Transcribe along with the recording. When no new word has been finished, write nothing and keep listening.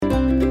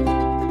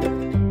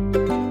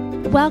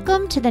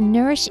Welcome to the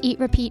Nourish, Eat,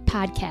 Repeat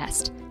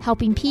podcast,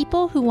 helping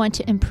people who want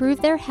to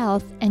improve their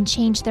health and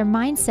change their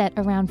mindset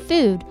around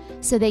food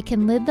so they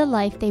can live the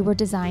life they were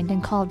designed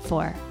and called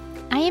for.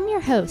 I am your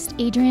host,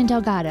 Adrienne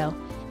Delgado,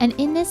 and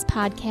in this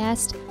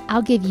podcast,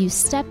 I'll give you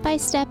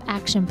step-by-step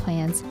action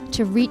plans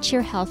to reach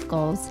your health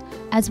goals,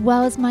 as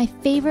well as my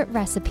favorite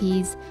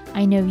recipes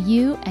I know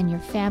you and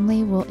your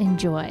family will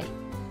enjoy.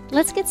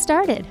 Let's get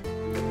started.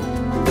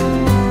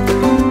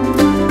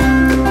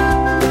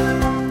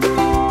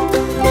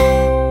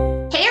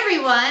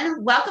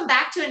 Welcome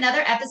back to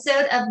another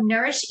episode of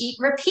Nourish, Eat,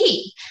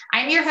 Repeat.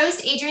 I'm your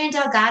host, Adrienne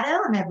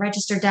Delgado. I'm a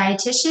registered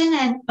dietitian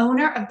and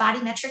owner of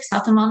Body Metrics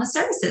Health and Wellness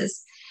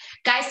Services.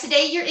 Guys,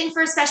 today you're in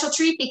for a special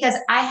treat because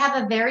I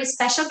have a very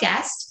special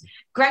guest.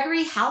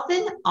 Gregory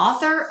Halpin,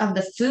 author of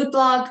the food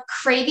blog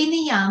Craving the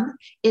Yum,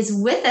 is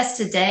with us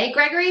today.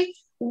 Gregory,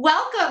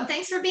 welcome.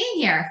 Thanks for being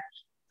here.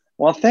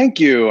 Well, thank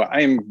you.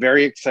 I'm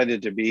very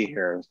excited to be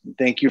here.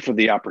 Thank you for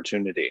the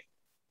opportunity.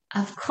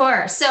 Of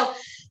course. So,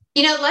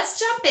 let's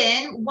jump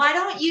in. Why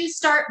don't you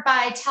start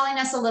by telling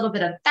us a little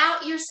bit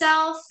about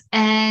yourself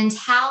and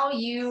how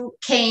you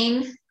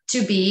came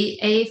to be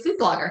a food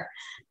blogger?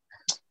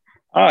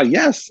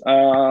 Yes.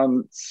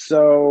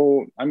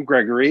 So I'm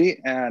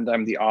Gregory, and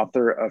I'm the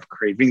author of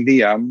Craving the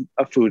Yum,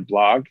 a food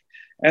blog.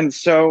 And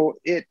so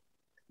it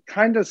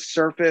kind of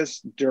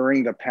surfaced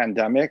during the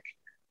pandemic.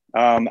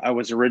 I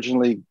was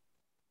originally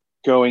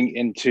going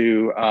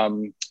into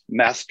my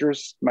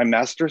master's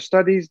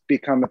studies,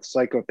 become a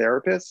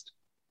psychotherapist.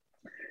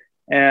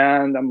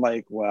 And I'm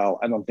like, well,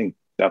 I don't think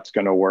that's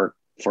going to work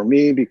for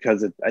me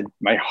because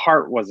my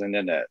heart wasn't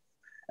in it.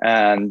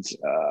 And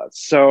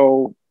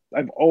so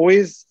I've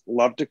always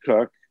loved to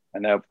cook,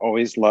 and I've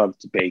always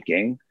loved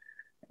baking.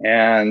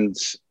 And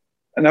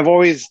I've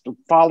always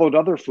followed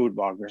other food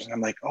bloggers. And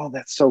I'm like, oh,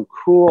 that's so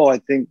cool. I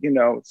think,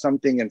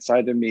 something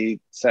inside of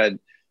me said,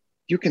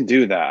 you can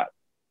do that.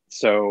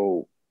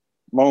 So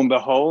lo and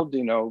behold,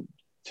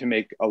 to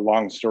make a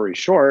long story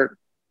short,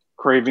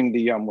 Craving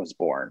the Yum was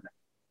born.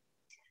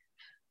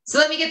 So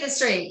let me get this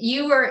straight.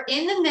 You were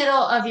in the middle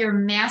of your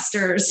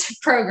master's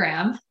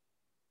program.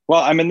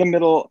 Well, I'm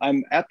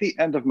at the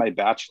end of my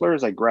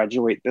bachelor's. I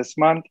graduate this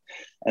month.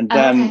 And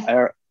then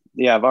I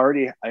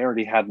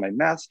already had my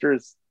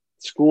master's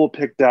school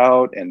picked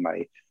out and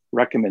my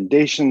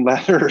recommendation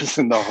letters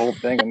and the whole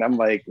thing. And I'm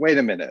like, wait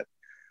a minute.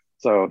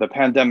 So the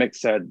pandemic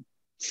said,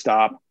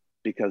 stop,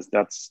 because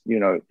that's,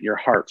 your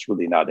heart's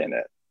really not in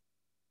it.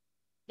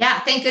 Yeah.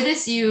 Thank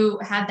goodness you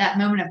had that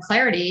moment of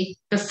clarity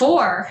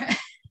before.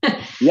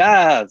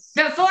 Yes.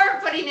 Before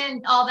putting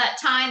in all that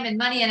time and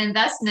money and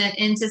investment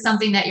into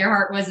something that your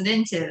heart wasn't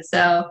into.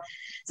 So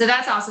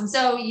that's awesome.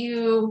 So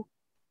you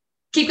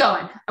keep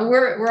going.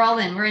 We're all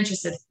in. We're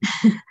interested.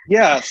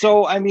 Yeah.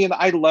 So, I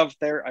love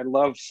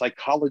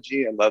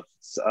psychology. I love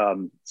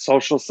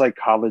social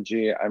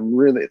psychology.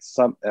 It's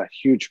a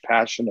huge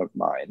passion of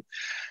mine.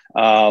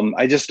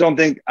 I just don't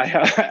think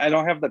I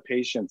don't have the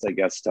patience, I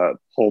guess, to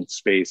hold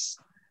space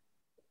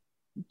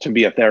to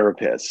be a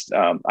therapist.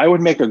 I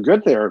would make a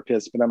good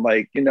therapist, but I'm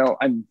like,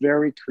 I'm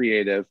very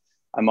creative.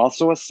 I'm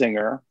also a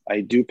singer.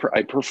 I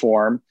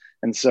perform.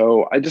 And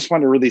so I just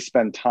want to really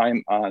spend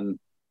time on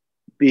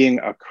being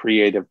a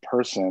creative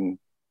person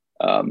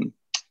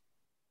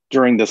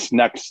during this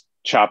next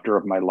chapter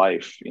of my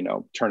life,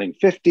 turning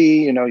 50,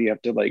 you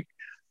have to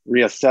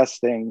reassess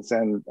things.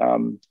 And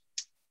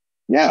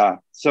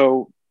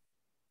so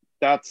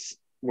that's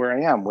where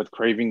I am with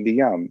Craving the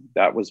Yum.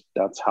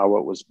 That's how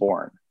it was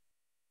born.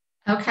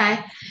 Okay.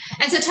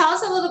 And so tell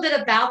us a little bit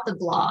about the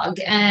blog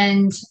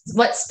and is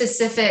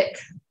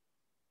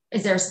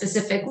there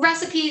specific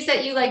recipes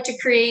that you like to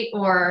create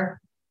or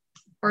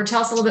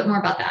tell us a little bit more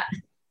about that?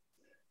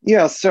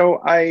 Yeah.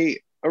 So I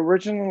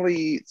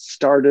originally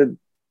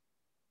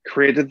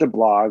created the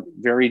blog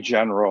very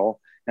general,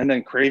 and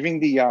then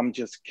Craving the Yum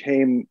just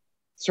came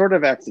sort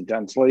of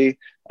accidentally.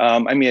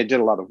 I did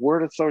a lot of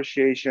word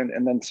association,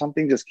 and then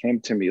something just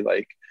came to me,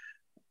 like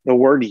the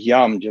word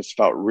yum just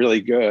felt really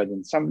good.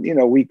 And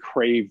we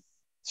crave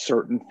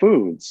certain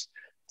foods,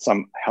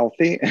 some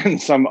healthy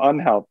and some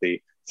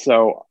unhealthy.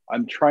 So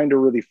I'm trying to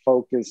really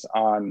focus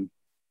on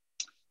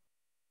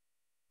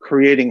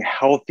creating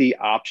healthy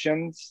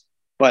options,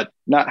 but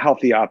not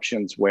healthy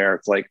options where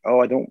it's like,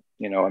 oh,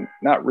 I'm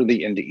not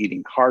really into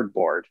eating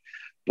cardboard,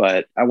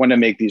 but I want to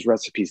make these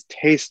recipes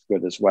taste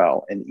good as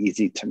well and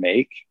easy to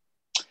make.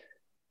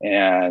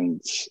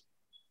 And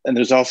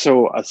there's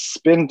also a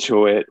spin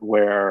to it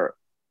where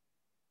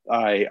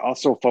I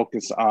also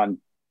focus on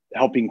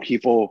helping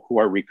people who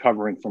are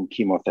recovering from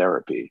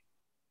chemotherapy.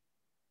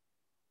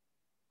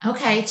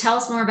 Okay, tell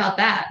us more about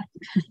that.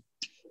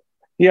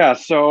 Yeah,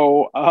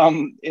 so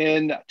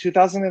in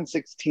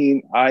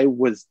 2016, I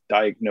was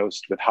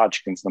diagnosed with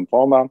Hodgkin's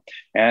lymphoma,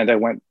 and I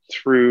went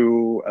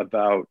through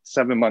about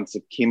 7 months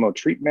of chemo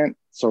treatment.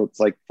 So it's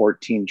like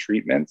 14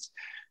 treatments.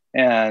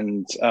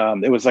 And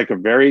it was like a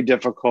very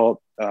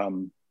difficult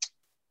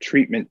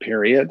treatment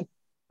period.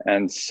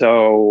 And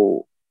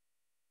so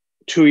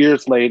 2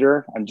 years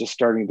later, I'm just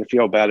starting to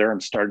feel better.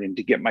 I'm starting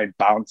to get my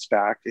bounce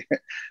back,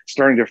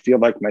 starting to feel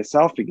like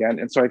myself again.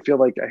 And so I feel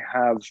like I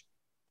have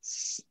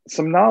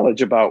some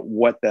knowledge about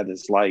what that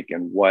is like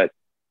and what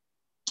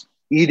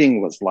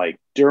eating was like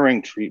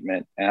during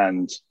treatment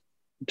and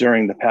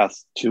during the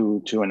past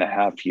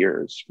 2.5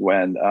 years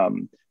when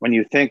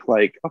you think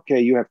like,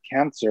 okay, you have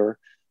cancer,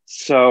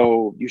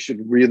 so you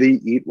should really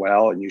eat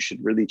well and you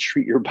should really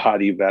treat your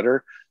body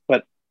better.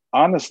 But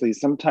honestly,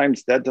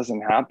 sometimes that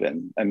doesn't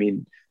happen. I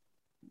mean,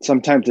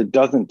 sometimes it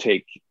doesn't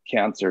take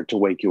cancer to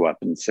wake you up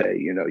and say,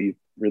 you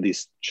really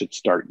should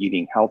start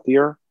eating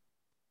healthier.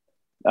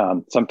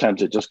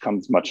 Sometimes it just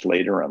comes much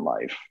later in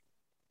life.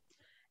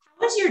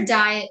 How was your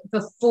diet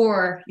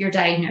before your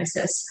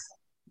diagnosis?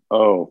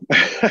 Oh,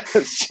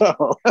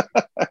 so,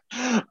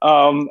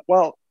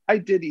 well, I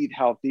did eat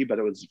healthy, but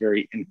it was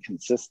very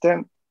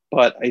inconsistent.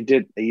 But I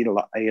ate a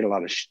lot. I ate a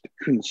lot of,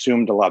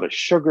 consumed a lot of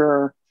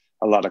sugar,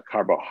 a lot of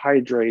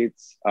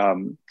carbohydrates.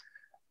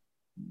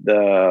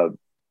 The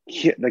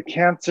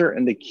cancer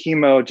and the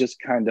chemo just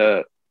kind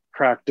of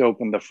cracked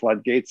open the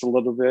floodgates a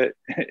little bit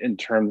in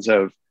terms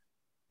of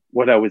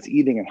what I was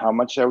eating and how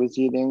much I was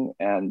eating.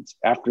 And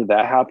after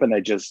that happened, I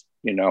just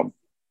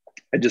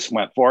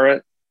went for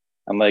it.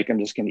 I'm like, I'm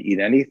just going to eat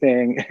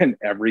anything and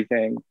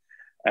everything.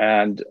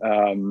 And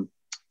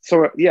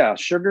so, yeah,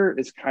 sugar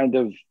is kind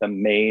of the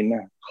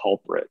main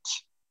culprit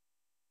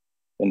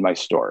in my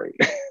story.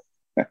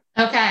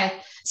 Okay.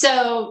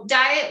 So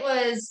diet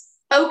was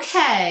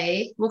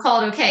okay. We'll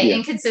call it okay, Yeah.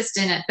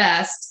 inconsistent at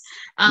best.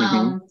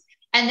 And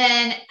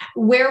then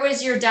where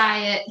was your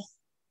diet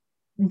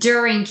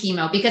during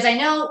chemo? Because I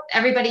know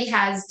everybody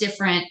has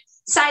different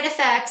side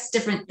effects,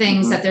 different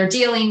things that they're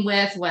dealing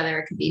with, whether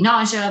it could be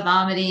nausea,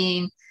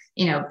 vomiting,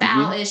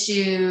 bowel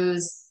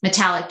issues,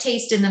 metallic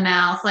taste in the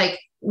mouth. Like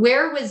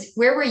where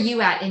were you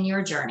at in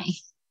your journey?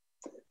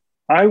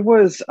 I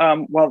was,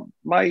 well,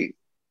 my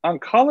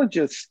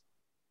oncologist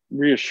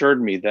reassured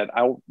me that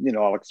I'll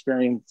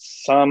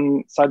experience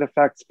some side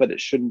effects, but it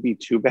shouldn't be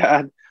too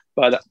bad.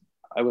 But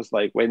I was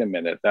like, wait a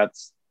minute, that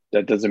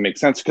doesn't make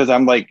sense, because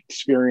I'm like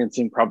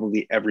experiencing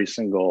probably every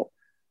single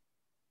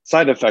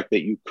side effect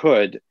that you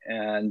could.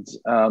 And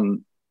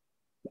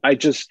I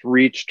just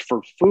reached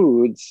for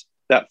foods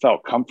that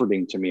felt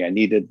comforting to me. I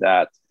needed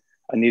that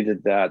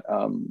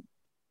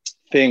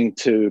thing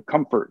to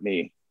comfort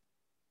me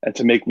and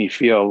to make me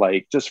feel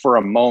like, just for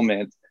a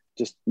moment,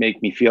 just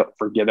make me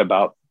forget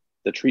about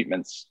the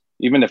treatments,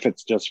 even if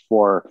it's just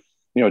for,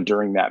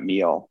 during that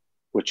meal,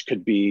 which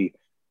could be,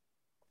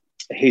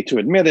 I hate to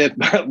admit it,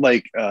 but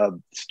like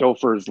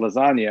Stouffer's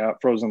lasagna,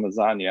 frozen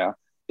lasagna,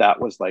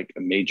 that was like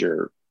a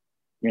major,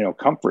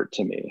 comfort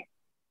to me.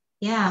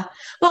 Yeah.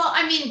 Well,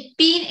 I mean,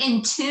 being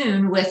in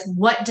tune with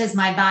what does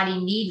my body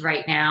need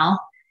right now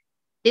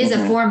is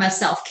a form of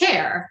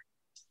self-care.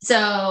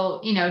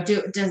 So,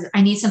 does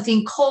I need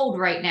something cold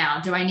right now?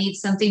 Do I need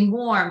something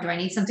warm? Do I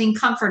need something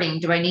comforting?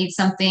 Do I need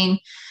something,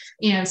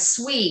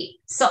 sweet?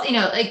 So,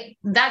 like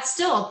that's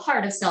still a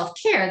part of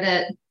self-care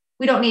that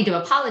we don't need to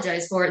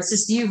apologize for. It's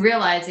just you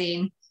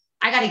realizing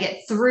I got to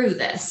get through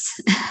this.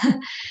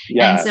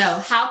 And so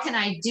how can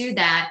I do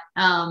that?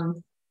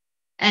 And,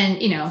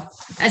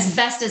 as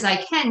best as I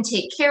can,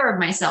 take care of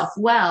myself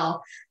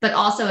well, but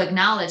also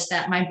acknowledge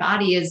that my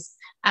body is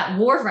at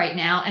war right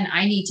now and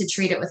I need to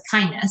treat it with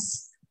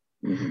kindness.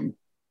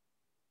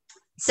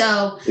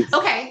 So,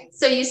 okay.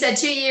 So you said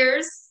 2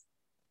 years,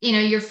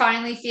 you're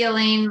finally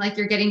feeling like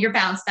you're getting your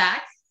bounce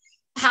back.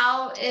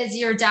 How is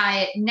your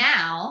diet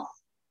now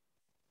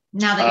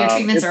that your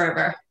treatments are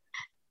over?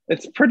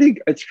 It's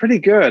pretty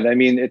good. I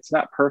mean, it's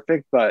not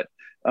perfect, but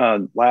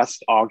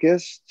last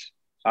August,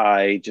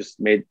 I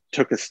just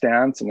took a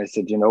stance and I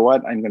said, you know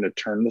what, I'm going to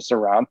turn this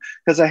around,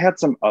 because I had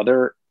some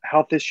other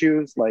health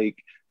issues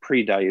like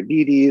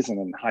pre-diabetes and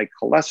then high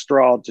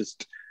cholesterol,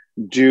 just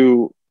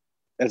due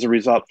as a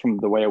result from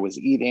the way I was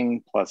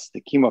eating, plus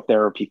the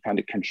chemotherapy kind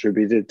of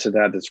contributed to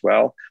that as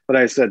well. But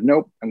I said,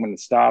 nope, I'm going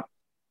to stop.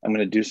 I'm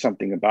going to do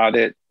something about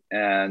it.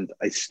 And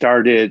I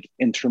started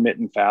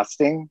intermittent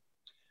fasting,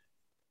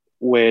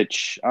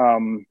 which, I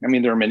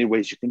mean, there are many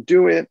ways you can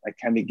do it. I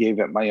kind of gave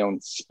it my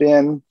own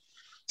spin.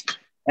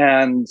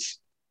 And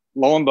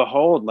lo and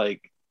behold,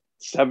 like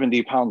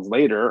 70 pounds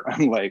later,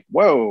 I'm like,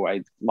 whoa,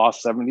 I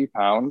lost 70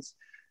 pounds.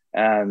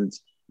 And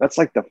that's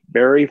like the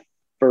very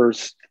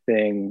first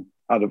thing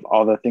out of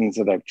all the things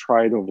that I've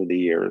tried over the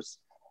years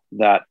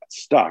that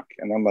stuck.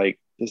 And I'm like,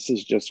 this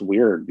is just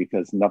weird,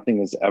 because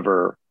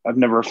I've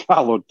never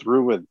followed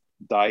through with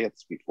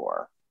diets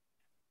before.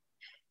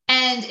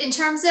 And in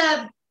terms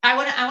of, I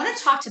want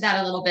to talk to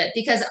that a little bit,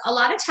 because a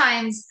lot of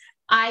times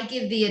I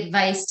give the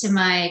advice to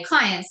my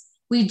clients,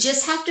 we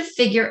just have to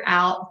figure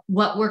out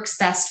what works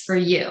best for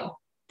you.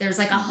 There's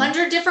like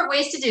 100 different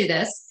ways to do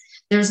this.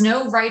 There's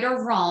no right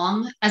or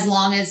wrong, as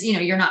long as,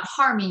 you're not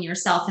harming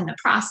yourself in the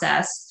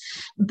process.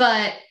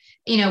 But,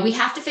 we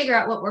have to figure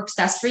out what works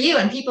best for you.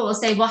 And people will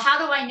say, well,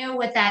 how do I know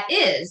what that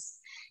is?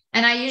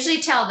 And I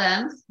usually tell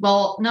them,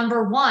 well,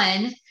 number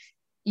one,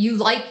 you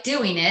like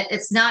doing it.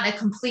 It's not a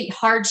complete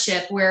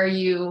hardship where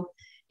you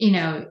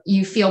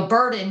you feel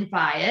burdened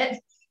by it.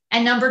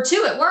 And number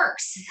two, it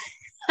works.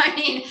 I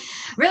mean,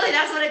 really,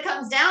 that's what it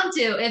comes down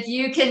to. If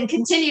you can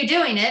continue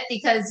doing it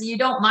because you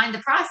don't mind the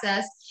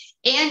process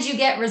and you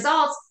get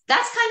results,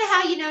 that's kind of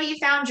how you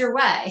found your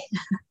way.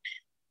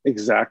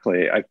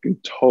 Exactly. I can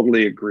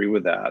totally agree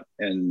with that.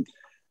 And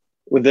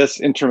with this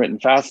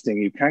intermittent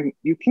fasting,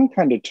 you can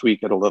kind of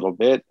tweak it a little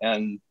bit.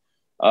 And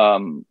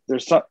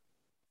there's some,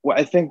 well,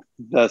 I think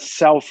the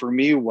sell for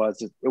me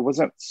was it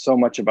wasn't so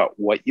much about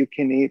what you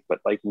can eat, but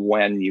like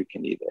when you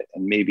can eat it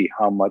and maybe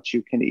how much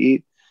you can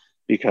eat,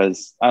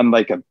 because I'm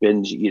like a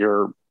binge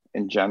eater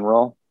in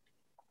general.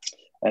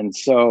 And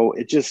so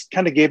it just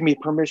kind of gave me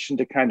permission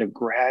to kind of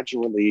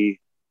gradually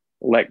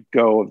let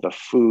go of the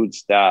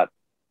foods that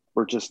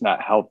were just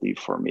not healthy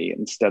for me,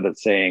 instead of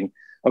saying,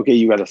 okay,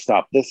 you got to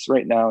stop this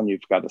right now and you've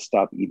got to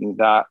stop eating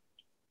that.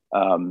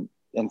 And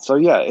so,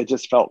 yeah, it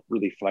just felt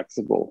really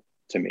flexible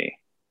to me.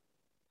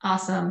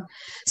 Awesome.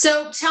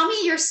 So tell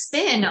me your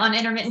spin on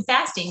intermittent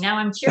fasting. Now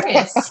I'm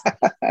curious.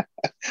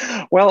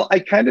 Well, I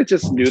kind of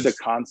just knew the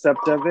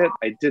concept of it.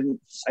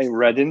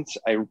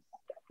 I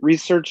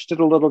researched it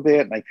a little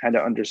bit and I kind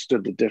of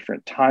understood the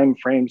different time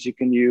frames you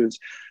can use,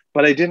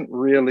 but I didn't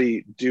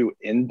really do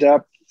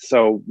in-depth.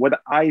 So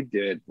what I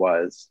did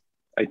was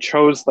I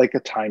chose like a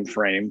time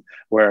frame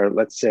where,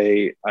 let's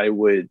say, I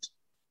would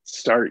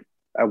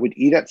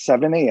eat at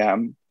 7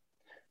 a.m.,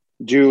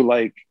 do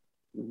like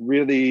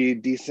really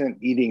decent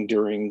eating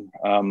during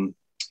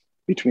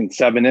between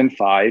 7 and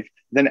 5.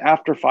 Then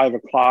after 5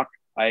 o'clock,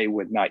 I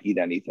would not eat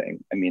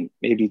anything. I mean,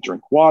 maybe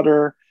drink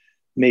water,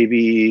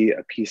 maybe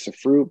a piece of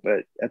fruit.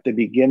 But at the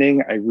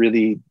beginning, I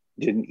really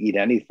didn't eat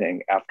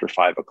anything after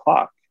 5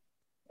 o'clock.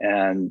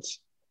 And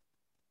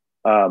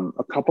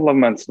a couple of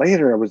months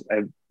later,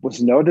 I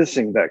was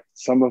noticing that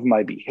some of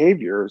my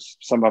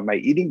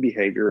eating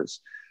behaviors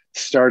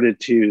started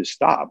to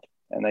stop.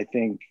 And I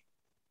think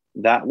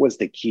that was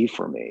the key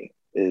for me,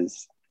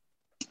 is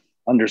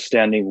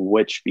understanding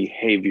which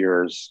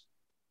behaviors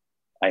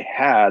I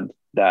had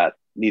that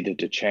needed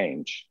to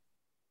change.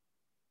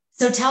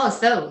 So tell us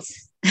those.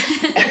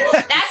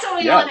 That's what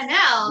we Yes. want to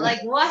know.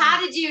 Like, well, how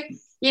did you,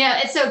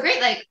 it's so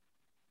great. Like,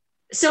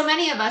 so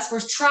many of us we're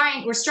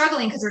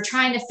struggling because we're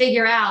trying to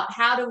figure out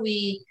how do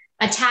we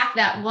attack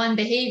that one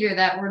behavior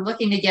that we're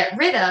looking to get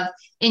rid of.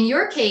 In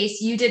your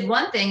case, you did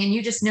one thing and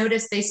you just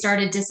noticed they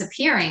started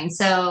disappearing.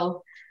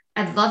 So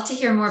I'd love to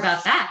hear more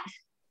about that.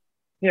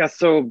 Yeah.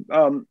 So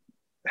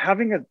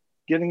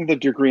getting the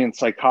degree in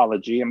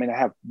psychology, I mean, I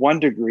have one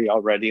degree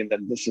already, and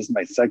then this is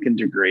my second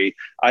degree.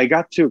 I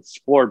got to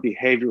explore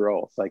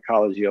behavioral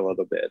psychology a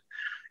little bit.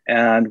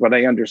 And what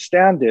I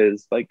understand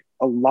is like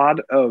a lot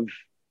of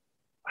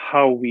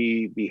how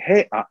we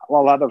behave, a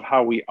lot of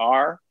how we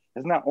are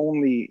is not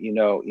only,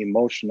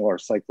 emotional or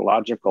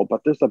psychological,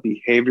 but there's a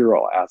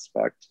behavioral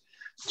aspect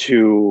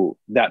to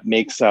that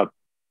makes up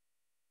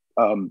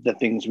the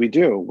things we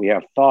do. We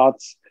have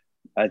thoughts.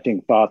 I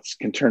think thoughts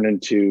can turn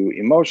into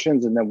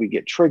emotions and then we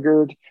get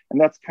triggered. And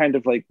that's kind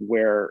of like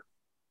where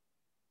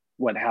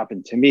what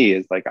happened to me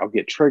is like, I'll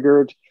get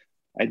triggered.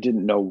 I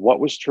didn't know what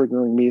was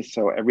triggering me.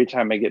 So every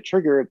time I get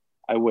triggered,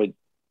 I would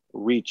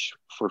reach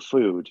for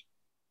food.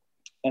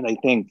 And I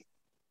think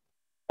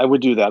I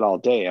would do that all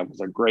day. I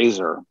was a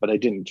grazer, but I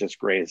didn't just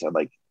graze.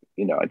 I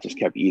just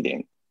kept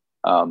eating.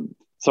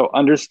 So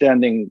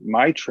understanding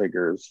my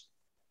triggers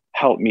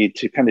helped me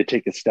to kind of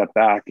take a step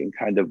back and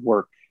kind of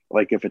work.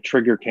 Like if a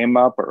trigger came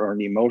up or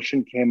an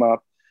emotion came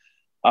up,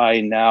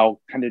 I now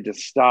kind of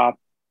just stop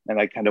and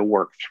I kind of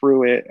work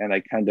through it and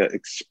I kind of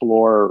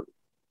explore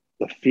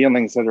the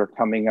feelings that are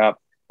coming up.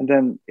 And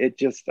then it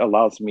just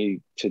allows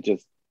me to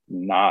just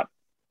not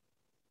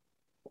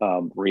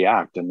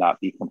react and not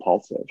be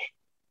compulsive.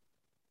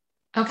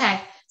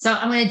 Okay. So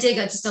I'm going to dig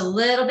just a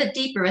little bit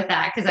deeper with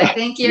that because I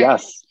think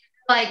Yes.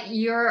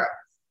 you're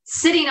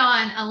sitting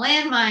on a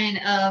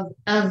landmine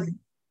of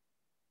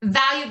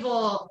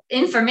valuable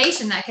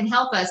information that can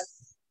help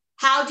us.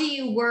 How do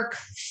you work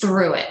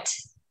through it?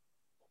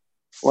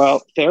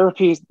 Well,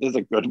 therapy is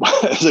a good one.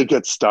 Is a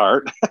good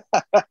start.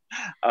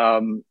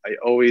 I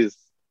always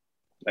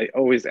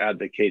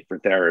advocate for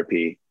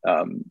therapy,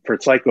 for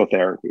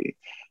psychotherapy.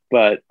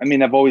 But I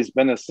mean, I've always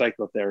been a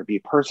psychotherapy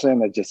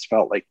person. I just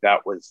felt like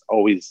that was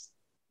always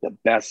the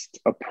best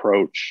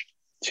approach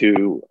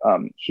to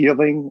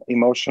healing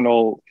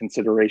emotional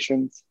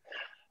considerations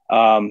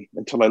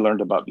until I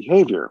learned about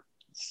behavior.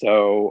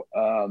 So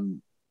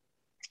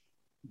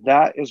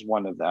that is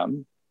one of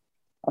them.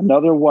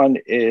 Another one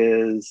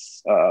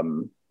is,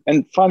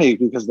 and funny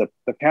because the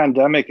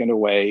pandemic, in a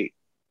way,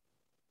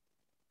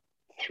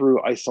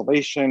 through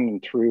isolation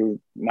and through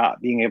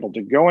not being able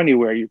to go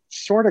anywhere, you're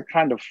sort of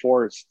kind of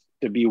forced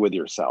to be with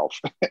yourself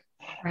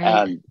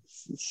Right. and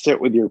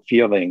sit with your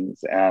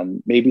feelings.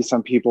 And maybe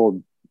some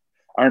people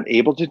aren't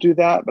able to do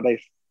that, but I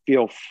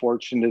feel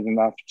fortunate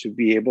enough to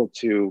be able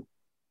to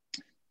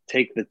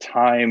take the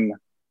time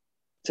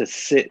to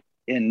sit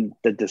in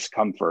the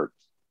discomfort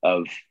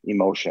of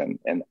emotion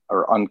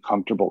or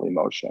uncomfortable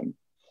emotion.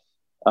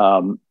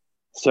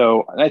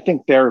 So I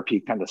think therapy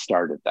kind of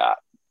started that.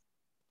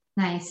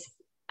 Nice.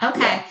 Okay.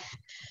 Yeah.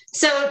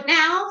 So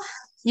now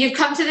you've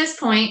come to this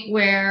point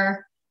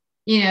where,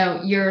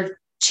 you're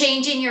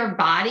changing your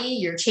body,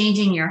 you're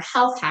changing your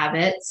health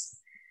habits.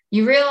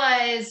 You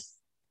realize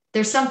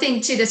there's something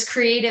to this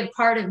creative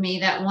part of me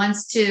that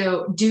wants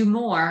to do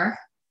more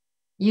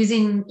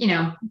using,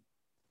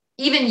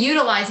 even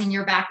utilizing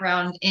your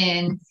background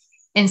in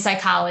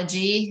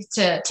psychology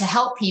to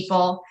help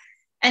people.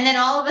 And then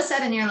all of a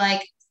sudden you're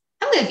like,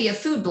 I'm going to be a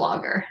food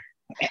blogger.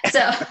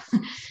 So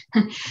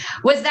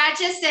was that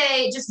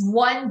just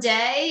one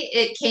day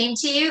it came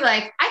to you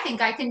like, I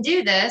think I can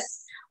do this?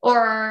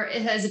 Or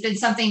has it been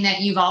something that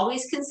you've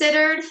always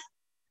considered?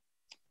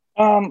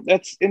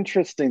 That's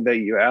interesting that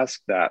you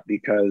asked that,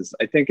 because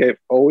I think I've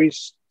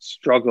always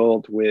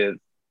struggled with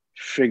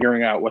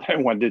figuring out what I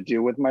wanted to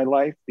do with my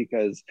life.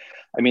 Because,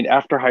 I mean,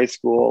 after high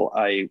school,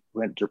 I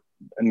went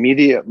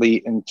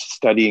immediately into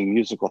studying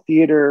musical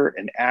theater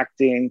and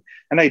acting,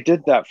 and I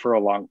did that for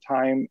a long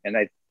time. And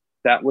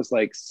that was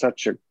like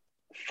such a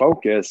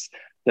focus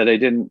that I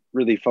didn't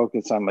really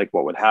focus on like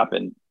what would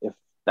happen if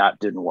that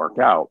didn't work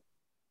out.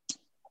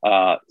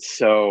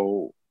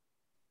 So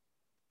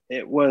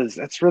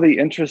that's really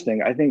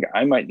interesting. I think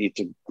I might need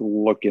to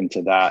look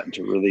into that and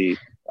to really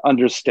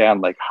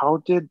understand, like, how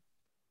did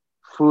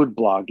food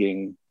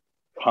blogging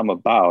come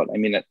about? I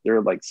mean, there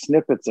are like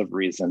snippets of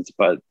reasons,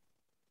 but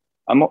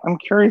I'm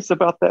curious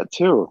about that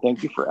too.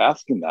 Thank you for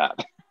asking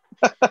that.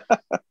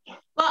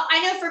 Well,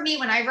 I know for me,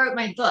 when I wrote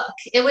my book,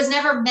 it was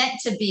never meant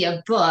to be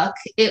a book.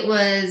 It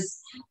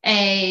was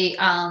I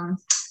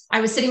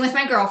was sitting with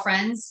my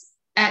girlfriends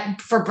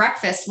for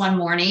breakfast one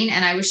morning,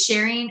 and I was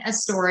sharing a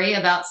story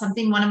about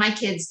something one of my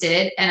kids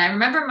did. And I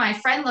remember my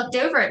friend looked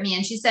over at me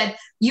and she said,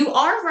 "You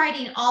are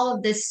writing all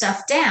of this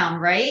stuff down,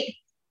 right?"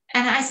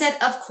 And I said,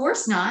 "Of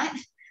course not.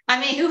 I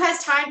mean, who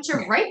has time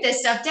to write this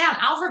stuff down?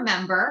 I'll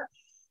remember."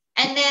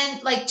 And then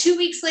like 2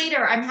 weeks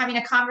later, I'm having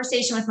a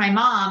conversation with my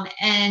mom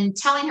and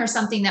telling her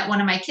something that one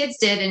of my kids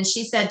did. And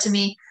she said to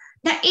me,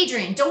 "Now,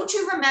 Adrienne, don't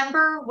you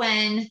remember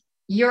when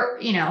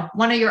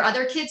one of your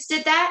other kids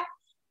did that?"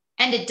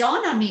 And it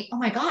dawned on me, oh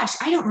my gosh,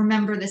 I don't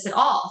remember this at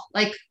all.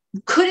 Like,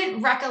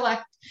 couldn't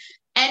recollect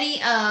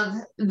any of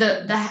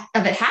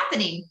of it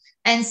happening.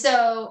 And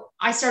so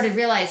I started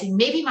realizing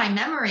maybe my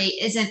memory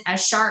isn't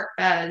as sharp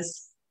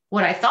as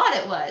what I thought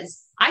it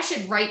was. I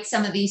should write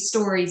some of these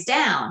stories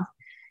down.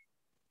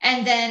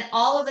 And then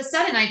all of a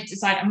sudden I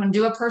decided I'm going to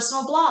do a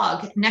personal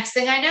blog. Next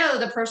thing I know,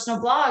 the personal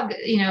blog,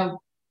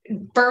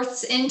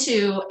 births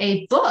into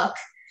a book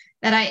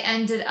that I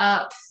ended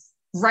up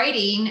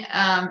writing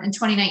in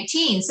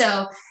 2019.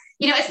 So,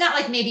 it's not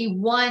like maybe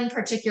one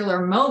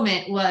particular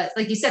moment was,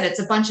 like you said, it's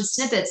a bunch of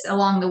snippets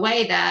along the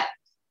way that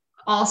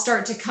all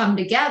start to come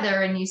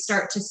together and you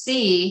start to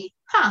see,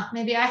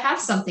 maybe I have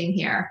something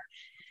here.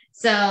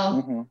 So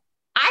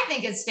I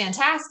think it's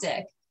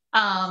fantastic.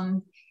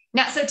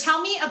 Now, so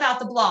tell me about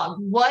the blog.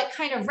 What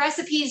kind of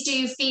recipes do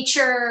you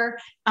feature?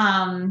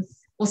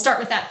 We'll start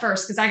with that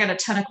first, because I got a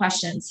ton of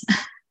questions.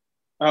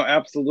 Oh,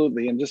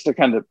 absolutely. And just to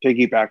kind of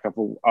piggyback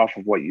off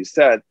of what you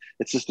said,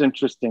 it's just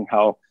interesting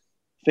how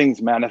things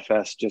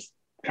manifest just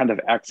kind of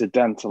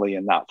accidentally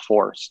and not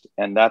forced.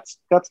 And that's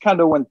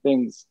kind of when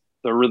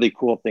the really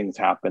cool things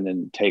happen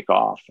and take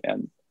off.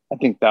 And I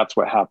think that's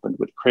what happened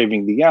with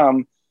Craving the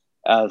Yum,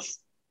 as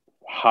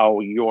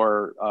how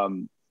your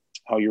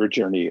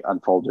journey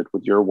unfolded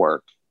with your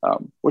work,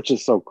 which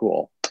is so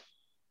cool.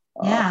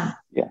 Yeah.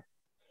 Yeah.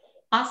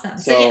 Awesome.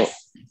 So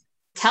yes,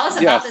 tell us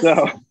about this.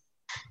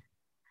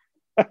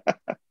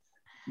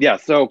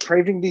 So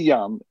Craving the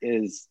Yum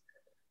is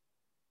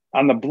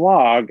on the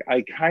blog.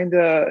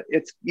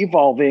 It's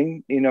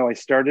evolving. I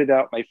started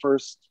out my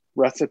first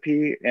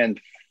recipe and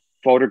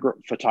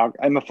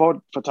I'm a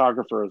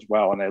photographer as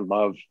well, and I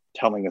love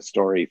telling a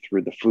story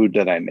through the food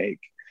that I make.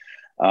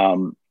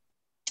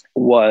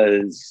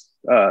 Was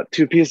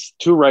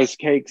two rice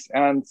cakes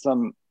and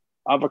some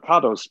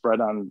avocado spread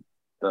on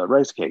the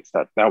rice cakes.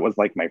 That was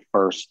like my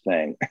first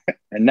thing.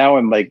 And now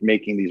I'm like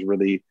making these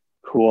really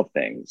cool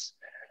things.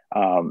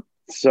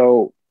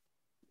 So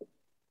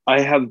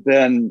I have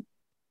been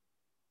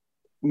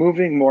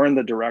moving more in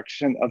the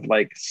direction of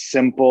like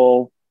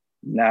simple,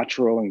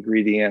 natural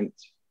ingredient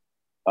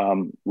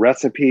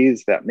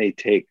recipes that may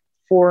take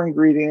 4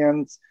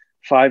 ingredients,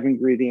 5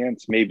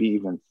 ingredients, maybe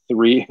even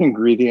 3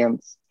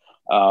 ingredients,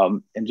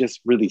 and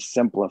just really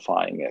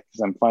simplifying it.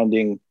 Because I'm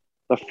finding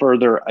the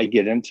further I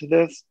get into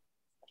this,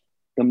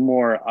 the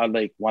more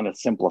I want to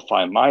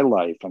simplify my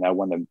life, and I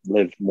want to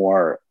live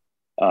more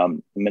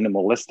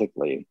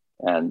minimalistically,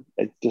 and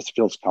it just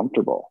feels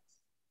comfortable.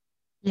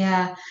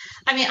 Yeah.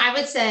 I mean, I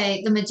would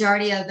say the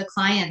majority of the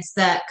clients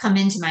that come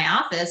into my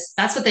office,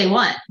 that's what they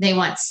want. They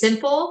want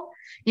simple.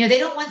 They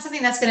don't want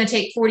something that's going to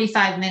take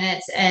 45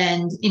 minutes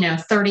and,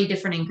 30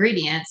 different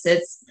ingredients.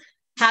 It's,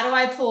 how do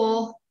I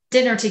pull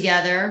dinner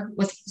together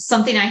with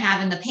something I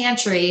have in the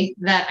pantry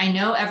that I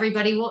know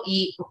everybody will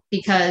eat,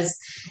 because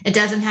it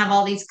doesn't have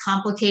all these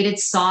complicated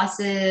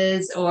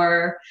sauces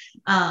or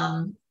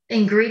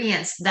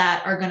ingredients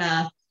that are going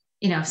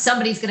to,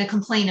 somebody's going to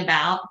complain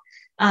about.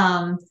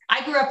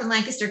 I grew up in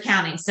Lancaster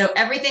County, so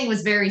everything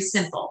was very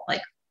simple,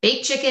 like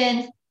baked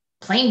chicken,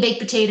 plain baked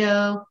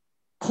potato,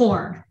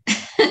 corn.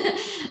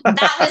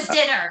 That was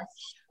dinner.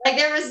 Like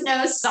there was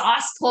no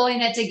sauce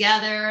pulling it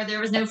together.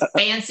 There was no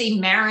fancy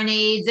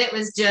marinades. It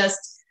was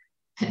just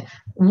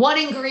one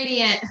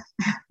ingredient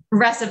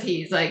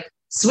recipes, like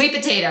sweet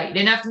potato. You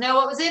didn't have to know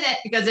what was in it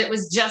because it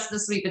was just the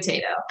sweet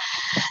potato.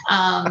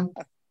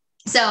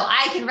 So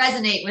I can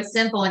resonate with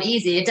simple and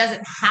easy. It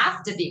doesn't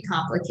have to be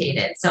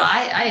complicated. So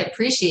I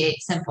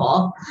appreciate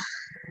simple.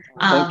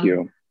 Thank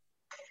you.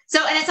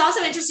 So, and it's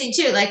also interesting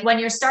too, like when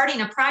you're starting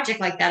a project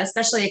like that,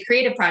 especially a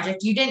creative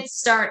project, you didn't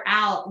start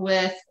out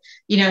with,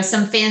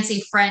 some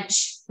fancy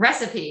French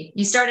recipe.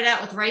 You started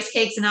out with rice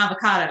cakes and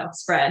avocado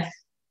spread,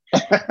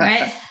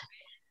 right?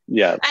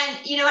 Yeah.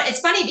 And you know what?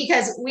 It's funny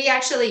because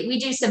we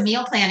do some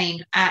meal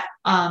planning at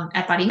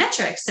Body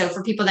Metrics. So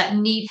for people that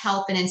need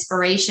help and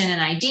inspiration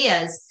and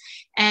ideas,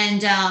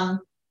 and a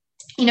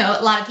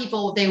lot of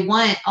people, they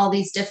want all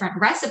these different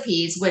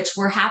recipes, which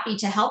we're happy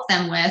to help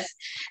them with.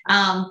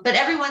 But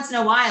every once in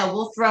a while,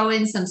 we'll throw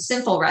in some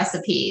simple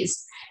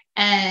recipes.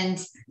 And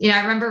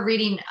I remember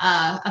reading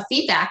a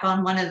feedback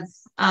on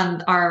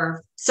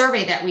our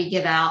survey that we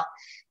give out,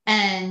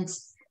 and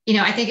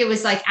I think it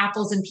was like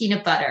apples and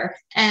peanut butter.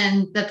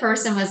 And the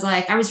person was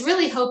like, I was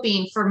really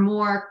hoping for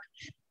more,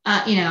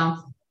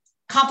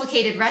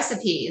 complicated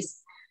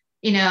recipes,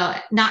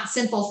 not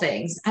simple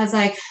things. I was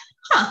like,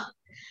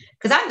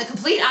 because I'm the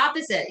complete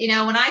opposite.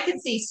 When I can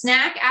see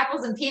snack,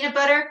 apples and peanut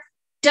butter,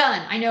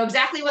 done. I know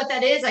exactly what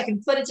that is. I can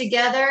put it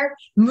together,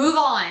 move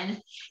on,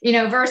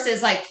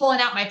 versus like pulling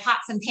out my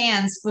pots and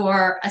pans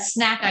for a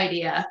snack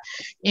idea.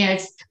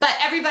 But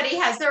everybody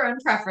has their own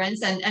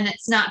preference. And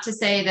it's not to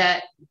say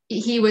that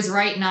he was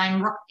right and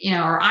I'm,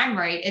 or I'm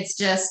right. It's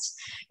just,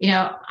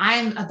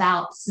 I'm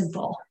about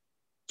simple,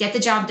 get the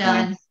job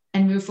done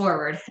and move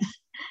forward.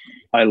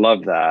 I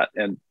love that.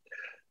 And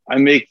I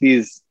make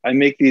these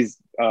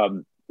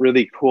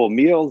really cool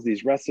meals,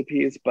 these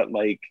recipes, but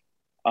like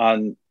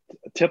on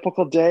a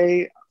typical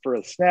day for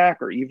a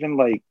snack, or even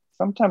like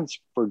sometimes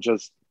for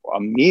just a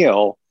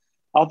meal,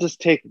 I'll just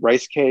take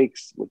rice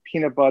cakes with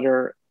peanut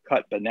butter,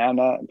 cut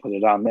banana and put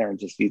it on there and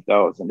just eat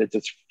those. And it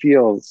just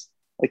feels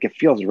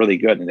really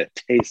good and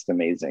it tastes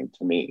amazing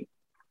to me.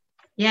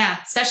 Yeah,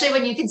 especially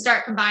when you can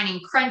start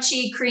combining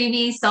crunchy,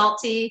 creamy,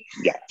 salty,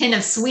 hint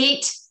of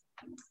sweet.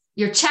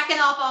 You're checking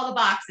off all the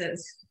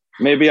boxes.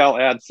 Maybe I'll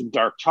add some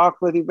dark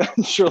chocolate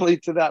eventually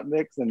to that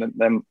mix, and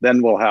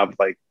then we'll have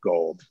like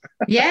gold.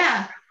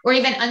 Yeah, or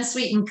even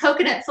unsweetened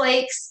coconut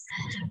flakes,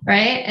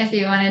 right? If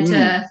you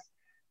wanted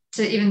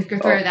to even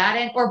throw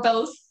that in, or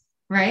both,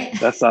 right?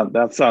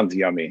 That sounds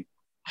yummy.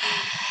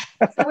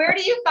 So where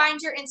do you find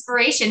your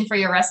inspiration for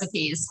your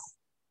recipes?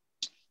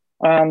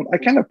 I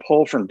kind of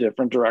pull from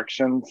different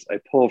directions. I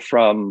pull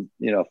from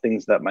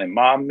things that my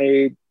mom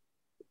made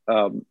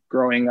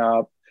growing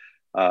up,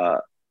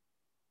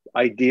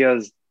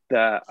 ideas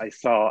that I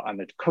saw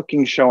on a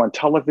cooking show on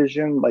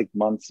television like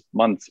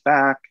months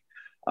back.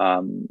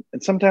 And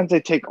sometimes I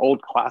take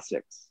old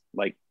classics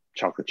like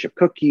chocolate chip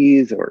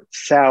cookies or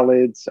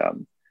salads,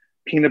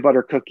 peanut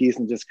butter cookies,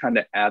 and just kind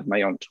of add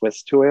my own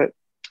twist to it.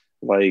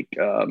 Like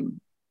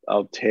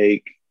so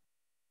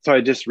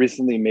I just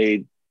recently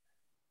made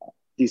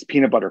these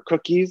peanut butter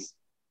cookies.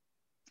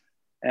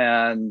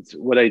 And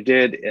what I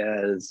did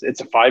is,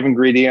 it's a 5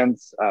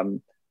 ingredients.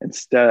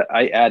 Instead,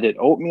 I added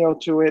oatmeal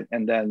to it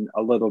and then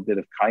a little bit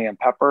of cayenne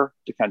pepper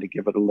to kind of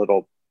give it a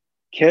little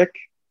kick.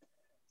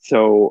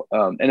 So,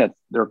 and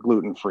they're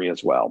gluten-free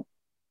as well.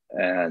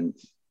 And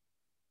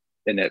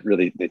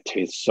it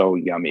tastes so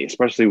yummy,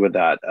 especially with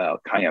that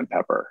cayenne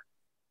pepper.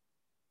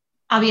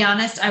 I'll be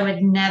honest, I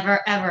would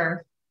never,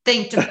 ever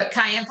think to put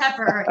cayenne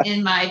pepper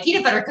in my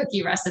peanut butter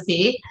cookie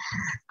recipe.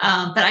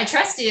 But I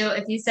trust you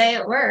if you say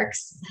it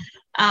works.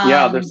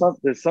 Yeah,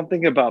 there's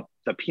something about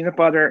the peanut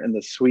butter and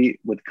the sweet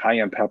with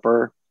cayenne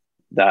pepper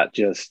that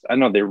I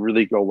know they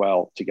really go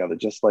well together.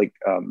 Just like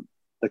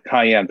the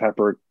cayenne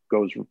pepper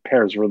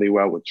pairs really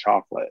well with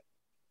chocolate.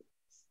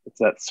 It's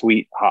that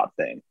sweet hot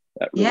thing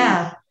that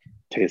really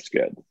tastes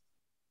good.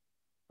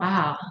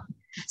 Wow.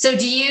 So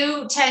do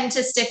you tend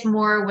to stick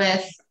more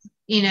with,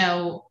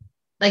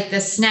 like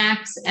the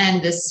snacks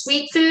and the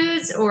sweet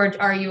foods, or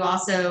are you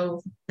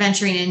also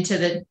venturing into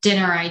the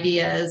dinner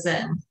ideas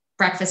and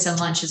breakfast and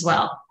lunch as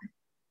well?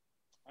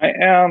 I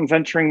am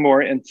venturing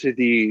more into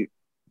the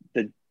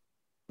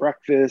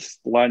breakfast,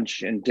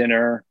 lunch, and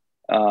dinner,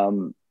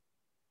 and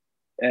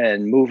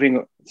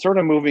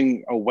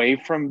moving away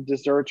from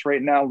desserts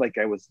right now. Like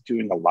I was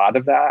doing a lot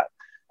of that.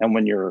 And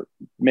when you're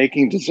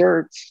making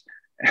desserts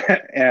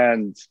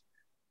and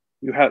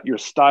you're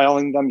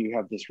styling them, you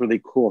have this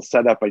really cool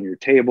setup on your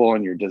table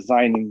and you're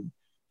designing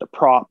the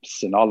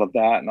props and all of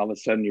that. And all of a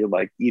sudden you're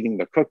like eating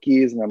the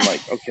cookies. And I'm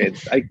like, okay,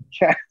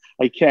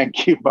 I can't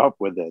keep up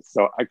with this.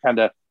 So I kind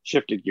of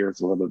shifted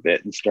gears a little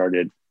bit and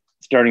starting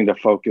to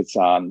focus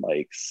on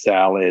like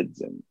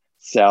salads and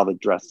salad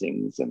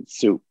dressings and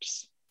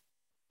soups.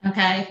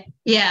 Okay.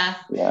 Yeah.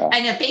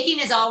 I know baking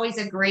is always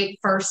a great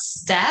first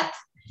step.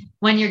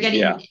 when you're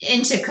getting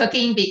into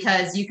cooking,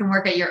 because you can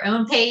work at your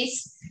own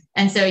pace.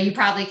 And so you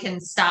probably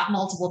can stop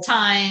multiple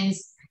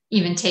times,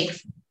 even take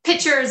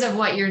pictures of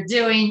what you're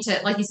doing to,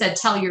 like you said,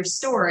 tell your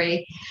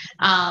story.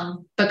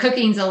 But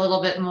cooking's a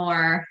little bit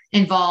more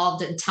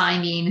involved in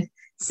timing.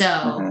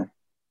 So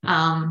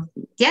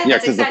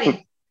that's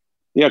exciting.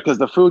 Because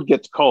the food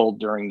gets cold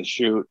during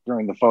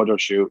the photo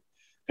shoot,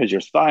 because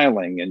you're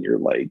styling and you're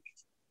like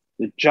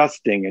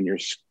adjusting and you're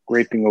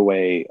scraping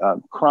away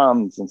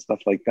crumbs and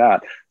stuff like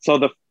that.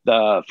 So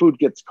the food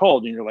gets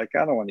cold and you're like,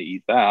 I don't want to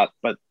eat that.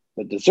 But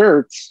the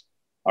desserts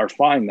are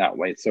fine that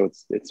way. So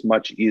it's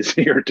much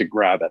easier to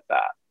grab at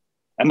that.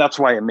 And that's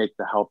why I make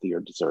the healthier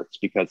desserts,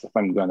 because if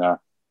I'm going to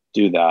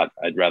do that,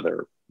 I'd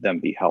rather them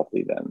be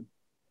healthy than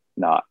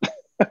not.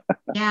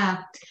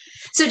 Yeah.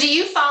 So do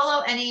you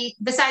follow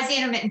besides the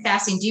intermittent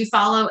fasting, do you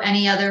follow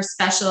any other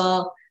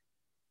special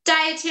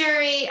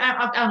dietary,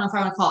 I don't know if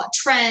I want to call it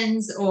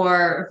trends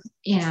or,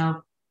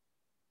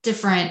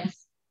 different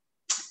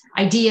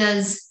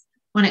ideas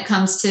when it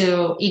comes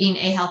to eating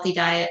a healthy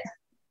diet?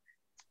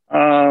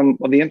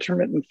 Well, the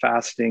intermittent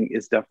fasting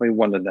is definitely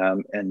one of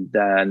them. And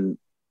then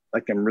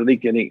I'm really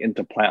getting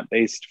into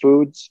plant-based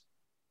foods,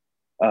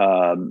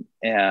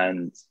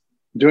 and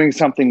doing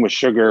something with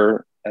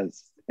sugar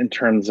in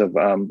terms of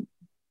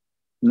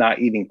not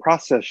eating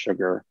processed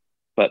sugar,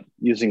 but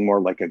using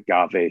more like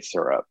agave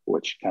syrup,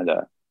 which kind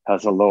of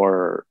has a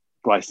lower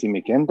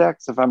glycemic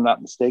index, if I'm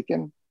not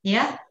mistaken.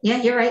 Yeah,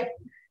 you're right.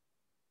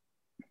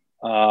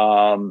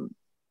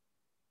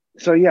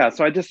 So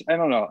I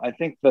don't know. I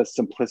think the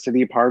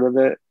simplicity part of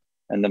it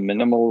and the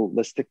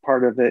minimalistic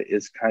part of it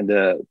is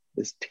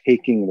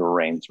taking the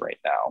reins right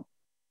now.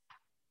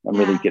 I'm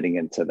really getting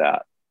into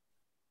that.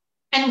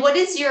 And what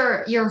is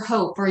your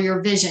hope or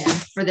your vision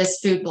for this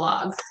food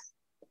blog?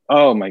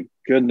 Oh my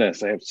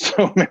goodness. I have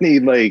so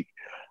many,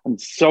 I'm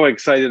so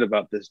excited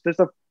about this. There's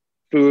a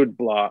food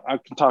blog. I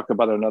can talk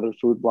about another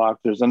food blog.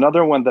 There's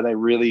another one that I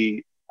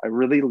really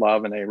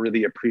love and I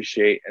really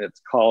appreciate. And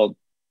it's called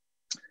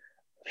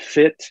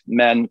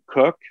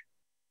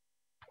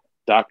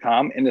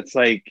fitmencook.com. And it's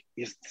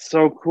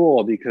so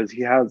cool because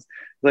he has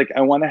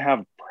I want to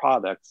have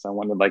products. I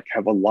want to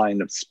have a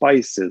line of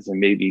spices and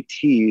maybe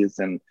teas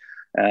and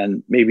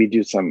maybe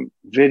do some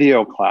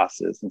video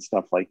classes and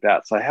stuff like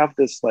that. So I have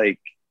this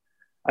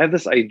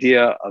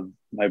idea of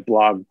my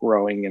blog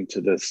growing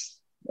into this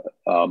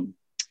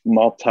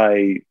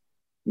multimedia,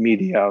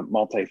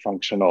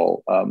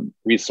 multifunctional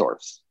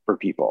resource for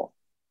people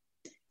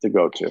to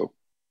go to.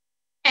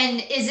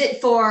 And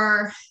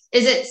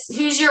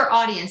who's your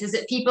audience? Is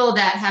it people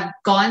that have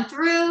gone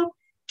through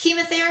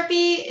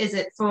chemotherapy? Is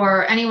it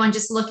for anyone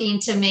just looking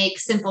to make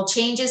simple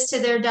changes to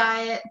their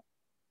diet?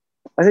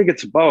 I think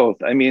it's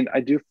both. I mean,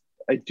 I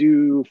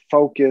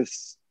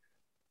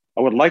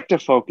would like to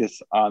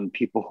focus on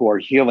people who are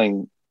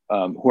healing,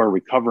 who are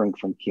recovering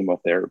from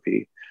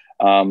chemotherapy.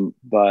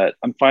 But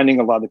I'm finding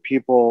a lot of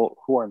people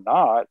who are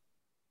not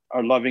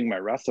are loving my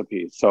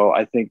recipes. So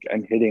I think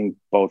I'm hitting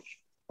both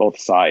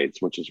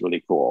sides, which is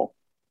really cool.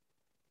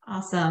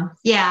 Awesome.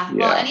 Yeah.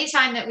 Well,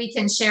 anytime that we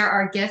can share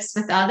our gifts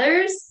with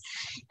others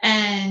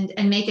and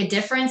make a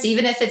difference,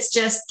 even if it's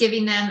just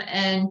giving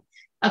them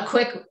a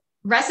quick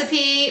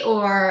recipe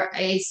or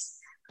a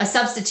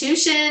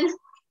substitution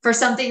for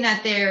something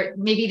that they're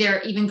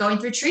even going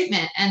through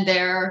treatment and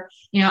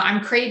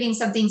I'm craving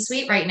something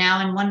sweet right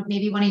now. And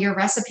maybe one of your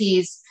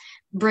recipes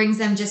brings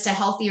them just a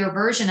healthier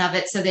version of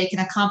it so they can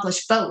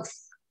accomplish both,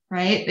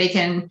 right? They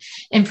can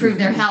improve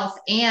their health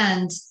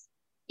and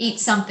eat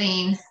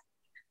something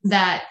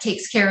that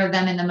takes care of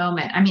them in the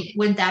moment. I mean,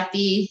 wouldn't that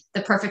be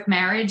the perfect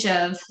marriage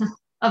of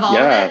all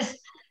of it?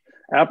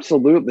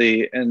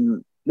 Absolutely.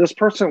 And this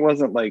person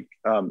wasn't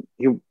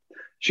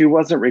she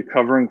wasn't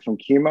recovering from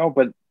chemo,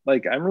 but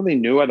I'm really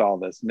new at all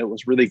this. And it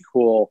was really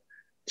cool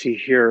to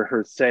hear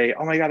her say,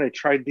 oh my God, I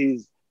tried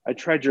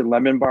your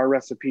lemon bar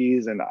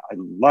recipes and I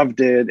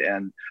loved it.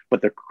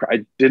 But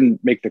I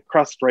didn't make the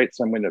crust right.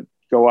 So I'm going to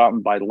go out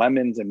and buy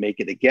lemons and make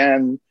it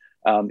again.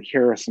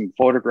 Here are some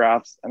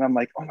photographs. And I'm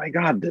like, oh my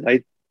God,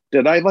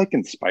 did I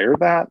inspire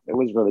that? It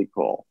was really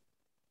cool.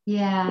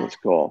 Yeah. It was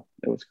cool.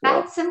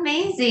 That's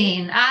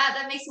amazing.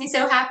 That makes me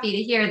so happy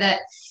to hear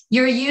that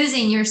you're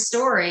using your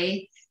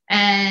story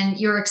and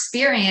your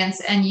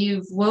experience and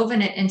you've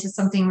woven it into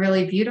something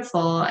really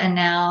beautiful and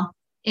now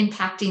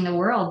impacting the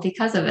world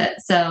because of it.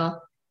 So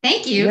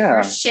thank you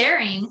for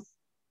sharing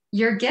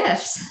your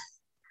gifts.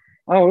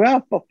 Oh, yeah.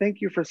 Well, thank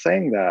you for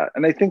saying that.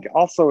 And I think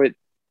also it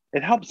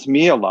helps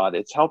me a lot.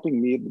 It's helping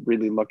me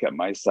really look at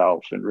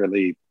myself and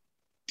really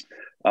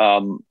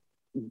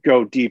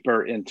go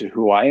deeper into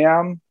who I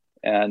am.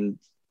 And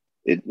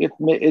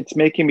it's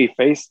making me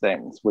face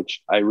things,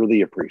 which I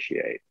really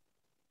appreciate.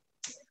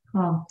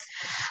 Oh.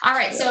 All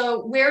right. Yeah.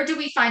 So where do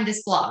we find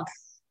this blog?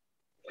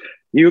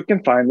 You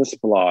can find this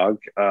blog.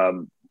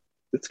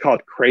 It's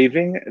called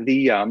Craving the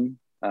Yum,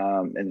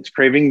 and it's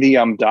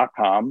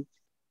cravingtheyum.com.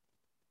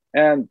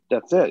 And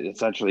that's it.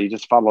 Essentially, you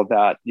just follow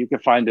that. You can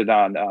find it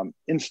on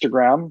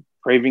Instagram,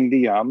 Craving the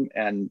Yum,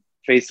 and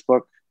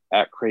Facebook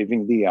at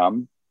Craving the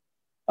Yum.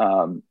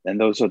 And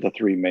those are the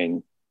three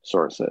main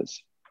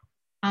sources.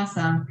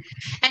 Awesome.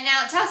 And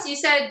now tell us, you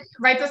said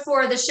right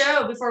before the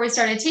show, before we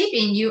started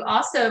taping, you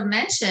also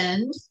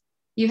mentioned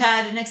you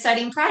had an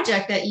exciting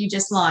project that you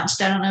just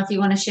launched. I don't know if you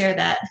want to share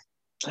that.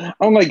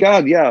 Oh my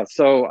God, yeah.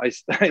 So I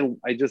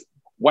just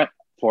went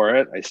for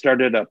it. I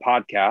started a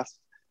podcast.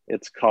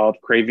 It's called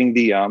Craving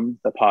the Yum,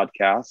 the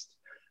podcast.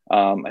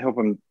 I hope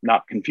I'm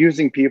not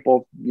confusing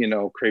people,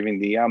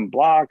 Craving the Yum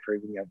blog,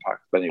 Craving the Yum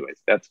podcast. But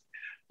anyways,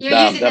 you're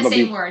using the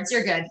same words.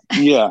 You're good.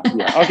 Yeah.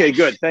 Okay,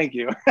 good. Thank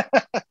you.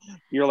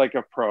 You're like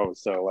a pro,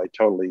 so I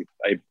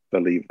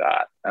believe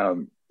that.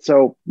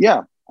 So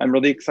yeah, I'm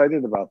really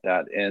excited about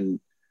that, and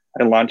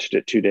I launched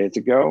it 2 days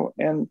ago,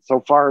 and so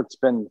far it's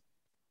been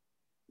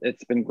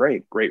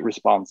great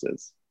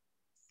responses.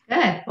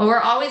 Good. Well, we're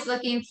always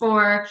looking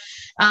for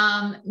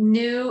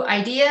new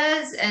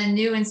ideas and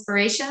new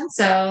inspiration.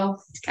 So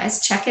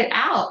guys, check it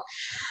out.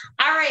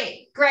 All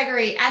right,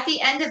 Gregory, at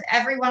the end of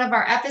every one of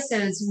our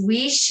episodes,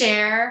 we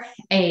share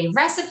a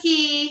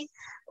recipe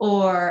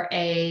or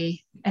an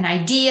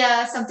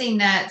idea, something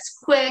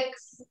that's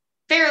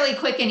fairly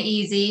quick and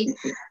easy.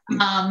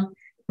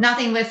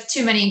 Nothing with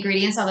too many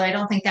ingredients, although I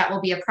don't think that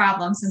will be a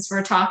problem since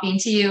we're talking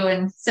to you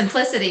in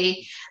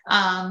simplicity.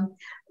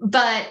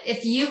 But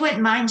if you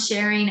wouldn't mind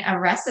sharing a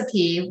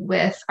recipe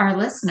with our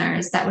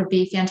listeners, that would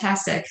be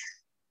fantastic.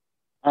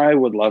 I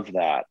would love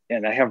that.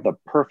 And I have the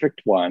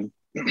perfect one.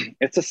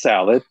 It's a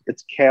salad.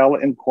 It's kale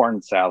and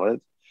corn salad.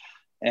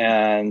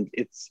 And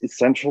it's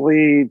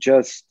essentially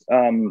just, I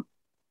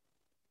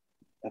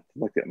have to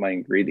look at my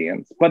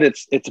ingredients, but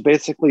it's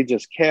basically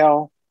just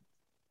kale,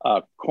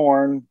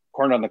 corn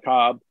on the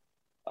cob,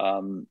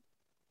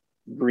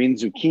 green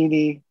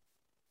zucchini,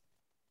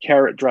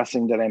 carrot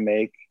dressing that I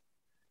make,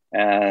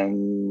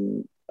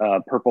 and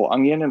purple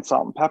onion and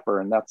salt and pepper,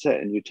 and that's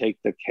it. And you take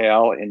the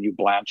kale and you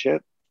blanch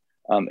it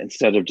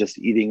instead of just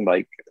eating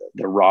like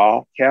the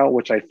raw kale,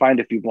 which I find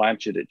if you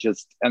blanch it,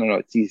 I don't know,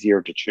 it's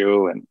easier to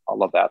chew and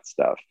all of that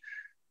stuff.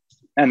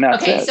 And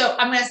that's okay. It. So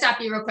I'm going to stop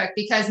you real quick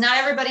because not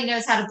everybody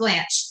knows how to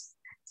blanch.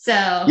 So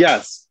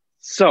yes,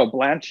 so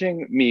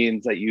blanching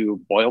means that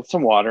you boil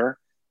some water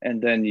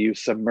and then you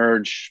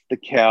submerge the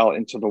kale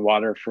into the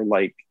water for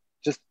like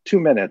just 2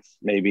 minutes,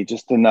 maybe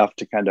just enough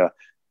to kind of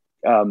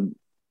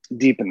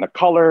deepen the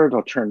color.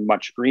 It'll turn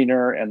much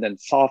greener and then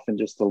soften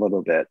just a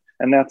little bit.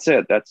 And that's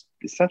it. That's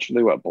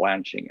essentially what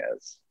blanching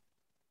is.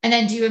 And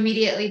then do you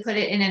immediately put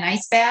it in an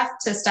ice bath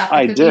to stop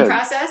the cooking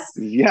process?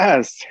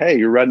 Yes. Hey,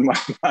 you read my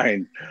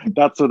mind.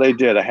 That's what I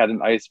did. I had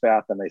an ice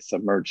bath and I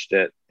submerged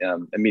it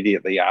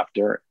immediately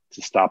after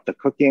to stop the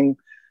cooking.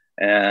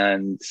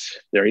 And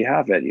there you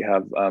have it. You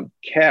have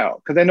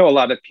kale. Because I know a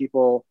lot of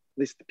people,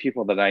 at least the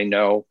people that I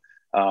know,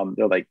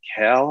 they're like,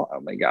 kale? Oh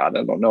my God,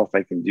 I don't know if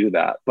I can do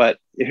that. But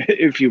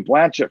if you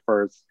blanch it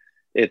first,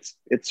 it's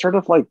sort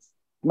of like,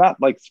 not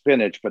like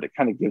spinach, but it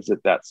kind of gives it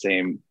that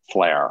same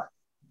flair.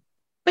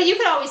 But you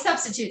could always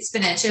substitute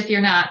spinach if you're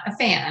not a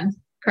fan,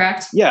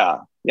 correct?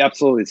 Yeah,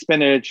 absolutely.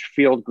 Spinach,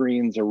 field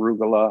greens,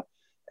 arugula,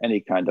 any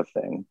kind of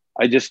thing.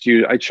 I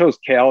chose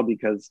kale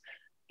because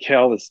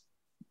kale is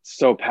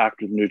so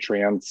packed with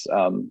nutrients,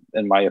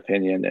 in my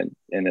opinion,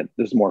 and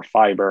there's more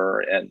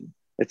fiber, and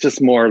it's just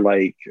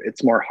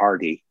it's more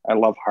hearty. I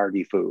love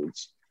hearty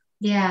foods.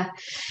 Yeah.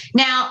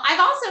 Now,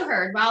 I've also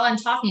heard while I'm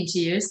talking to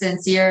you,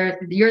 since you're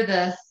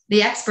the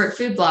expert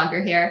food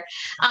blogger here,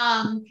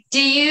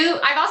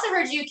 I've also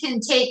heard you can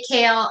take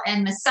kale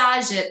and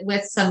massage it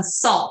with some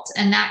salt,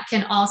 and that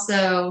can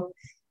also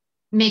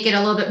make it a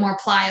little bit more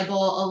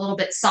pliable, a little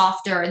bit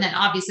softer. And then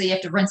obviously you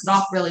have to rinse it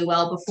off really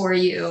well before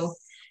you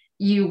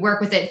work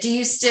with it. Do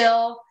you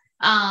still,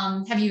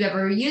 have you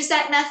ever used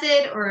that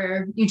method,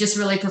 or you just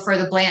really prefer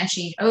the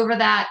blanching over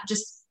that?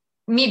 Just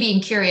me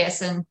being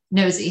curious and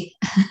nosy.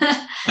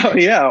 Oh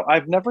yeah,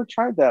 I've never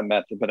tried that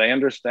method, but I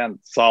understand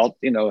salt,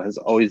 has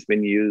always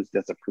been used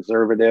as a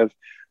preservative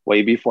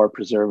way before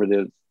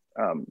preservatives,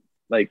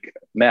 like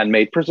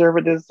man-made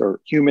preservatives or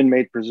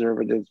human-made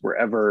preservatives were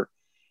ever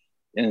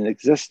in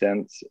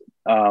existence.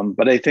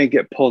 But I think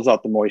it pulls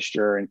out the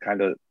moisture and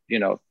kind of,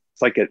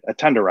 it's like a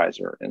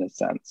tenderizer in a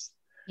sense.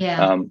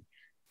 Yeah.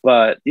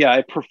 But yeah,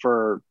 I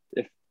prefer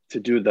to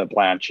do the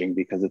blanching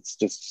because it's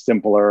just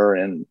simpler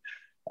and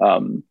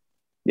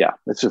yeah,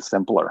 it's just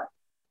simpler.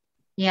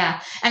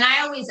 Yeah. And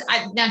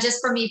now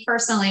just for me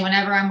personally,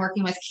 whenever I'm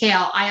working with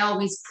kale, I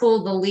always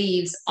pull the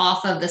leaves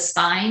off of the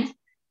spine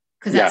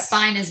because that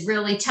spine is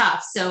really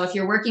tough. So if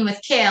you're working with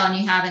kale and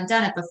you haven't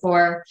done it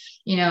before,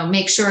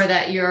 make sure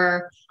that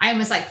I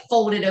almost like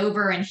fold it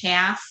over in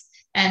half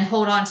and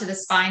hold on to the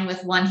spine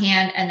with one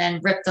hand and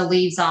then rip the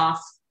leaves off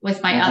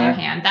with my other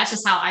hand. That's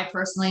just how I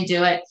personally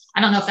do it.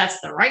 I don't know if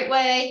that's the right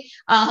way,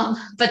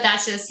 but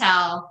that's just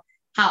how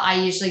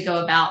I usually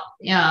go about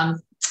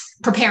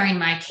preparing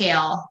my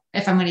kale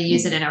if I'm going to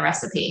use it in a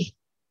recipe.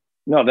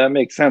 No, that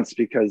makes sense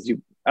because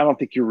I don't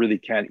think you really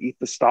can eat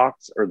the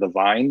stalks or the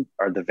vine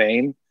or the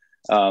vein.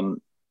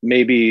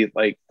 Maybe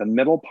like the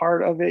middle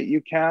part of it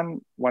you can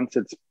once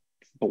it's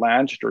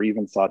blanched or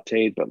even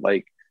sauteed, but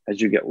like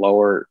as you get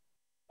lower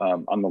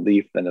on the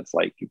leaf, then it's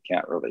like you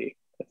can't really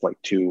it's like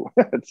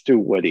it's too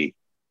woody.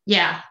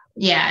 Yeah.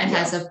 Yeah. It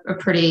has a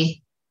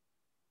pretty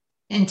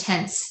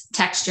intense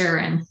texture,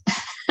 and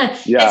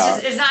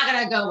it's not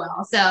going to go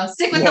well. So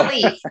stick with the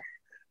leaf.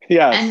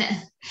 Yes. And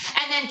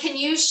then can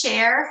you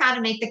share how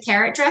to make the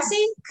carrot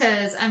dressing?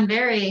 Because I'm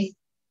very...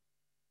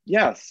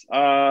 Yes.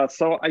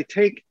 So I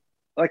take,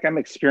 like, I'm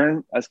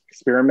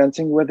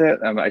experimenting with it.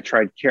 I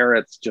tried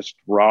carrots just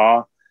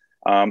raw,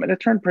 and it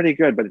turned pretty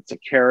good, but it's a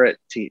carrot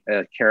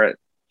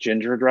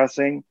ginger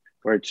dressing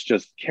where it's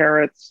just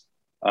carrots,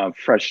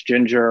 fresh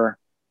ginger,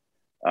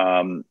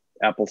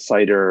 apple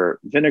cider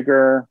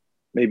vinegar,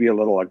 maybe a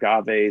little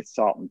agave,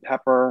 salt and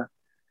pepper.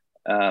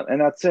 And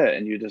that's it.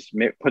 And you just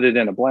put it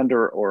in a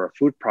blender or a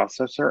food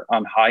processor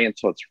on high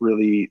until it's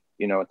really,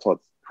 until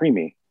it's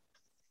creamy.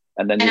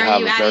 And then are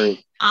you adding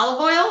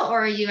olive oil,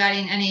 or are you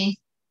adding any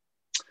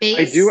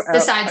base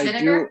besides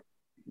vinegar?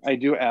 I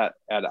do add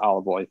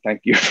olive oil.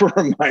 Thank you for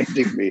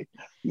reminding me.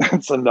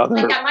 That's another.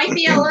 Like, that might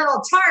be a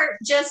little tart,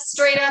 just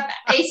straight up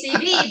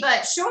ACV,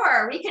 but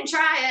sure, we can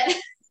try it.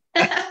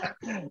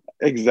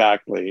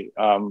 Exactly.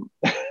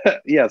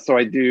 Yeah. So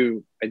I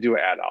do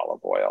add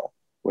olive oil,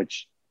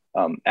 which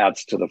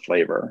adds to the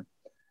flavor,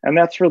 and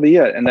that's really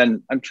it. And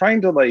then I'm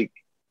trying to I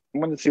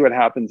want to see what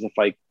happens if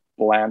I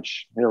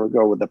blanch. Here we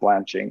go with the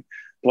blanching.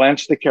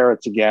 Blanch the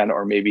carrots again,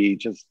 or maybe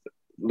just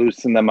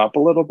loosen them up a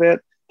little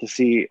bit to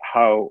see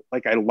how,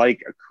 I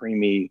like a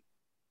creamy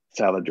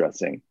salad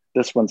dressing.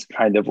 This one's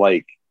kind of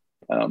it's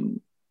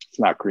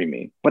not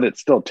creamy, but it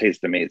still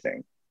tastes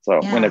amazing. So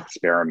I'm going to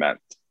experiment.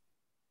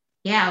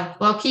 Yeah.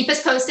 Well, keep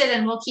us posted,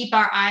 and we'll keep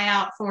our eye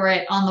out for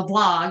it on the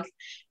blog.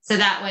 So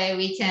that way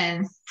we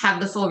can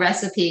have the full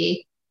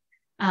recipe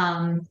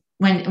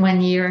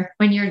when you're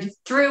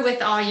through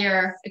with all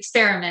your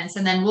experiments,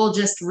 and then we'll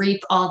just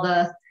reap all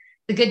the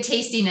good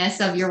tastiness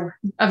of your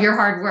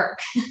hard work.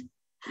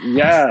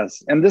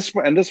 Yes. And this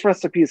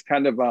recipe is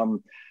kind of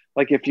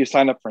if you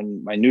sign up for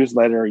my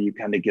newsletter, you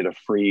kind of get a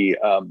free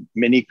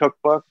mini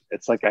cookbook.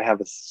 It's like I have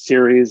a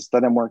series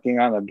that I'm working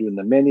on. I'm doing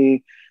the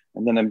mini,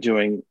 and then I'm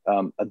doing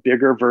a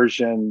bigger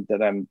version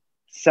that I'm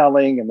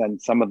selling, and then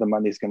some of the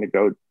money is going to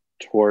go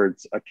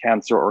towards a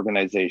cancer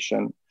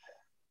organization.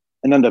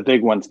 And then the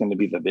big one's going to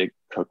be the big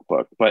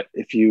cookbook. But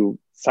if you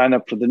sign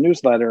up for the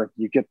newsletter,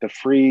 you get the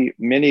free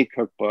mini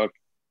cookbook,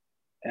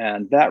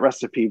 and that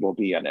recipe will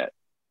be in it.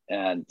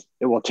 And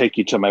it will take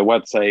you to my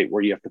website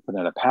where you have to put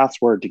in a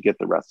password to get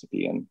the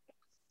recipe. And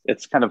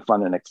it's kind of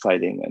fun and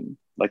exciting, and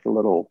like a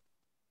little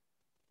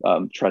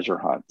treasure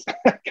hunt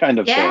kind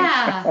of thing.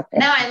 Yeah.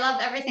 No, I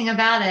love everything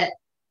about it.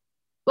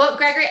 Well,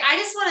 Gregory, I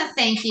just want to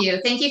thank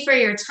you. Thank you for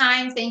your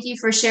time. Thank you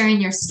for sharing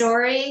your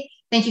story.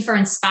 Thank you for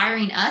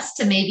inspiring us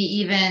to maybe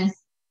even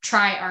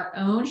try our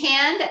own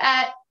hand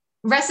at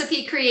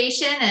recipe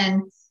creation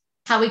and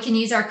how we can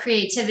use our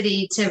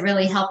creativity to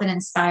really help and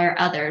inspire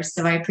others.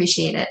 So I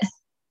appreciate it.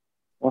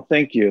 Well,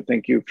 thank you.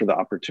 Thank you for the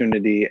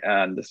opportunity.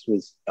 And this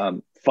was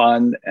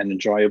fun and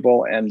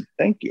enjoyable. And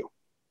thank you.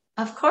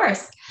 Of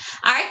course.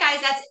 All right,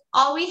 guys, that's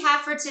all we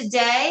have for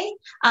today.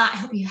 I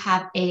hope you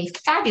have a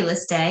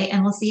fabulous day,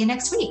 and we'll see you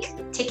next week.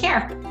 Take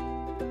care.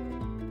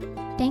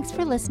 Thanks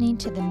for listening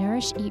to the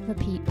Nourish, Eat,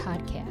 Repeat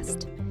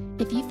podcast.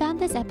 If you found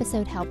this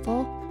episode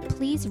helpful,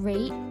 please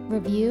rate,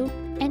 review,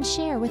 and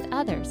share with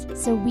others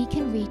so we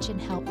can reach and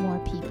help more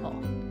people.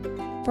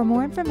 For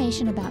more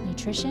information about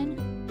nutrition,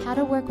 how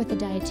to work with a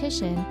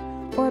dietitian,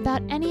 or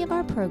about any of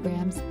our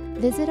programs,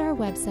 visit our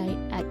website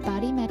at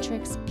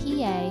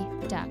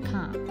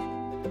bodymetricspa.com.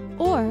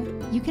 Or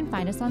you can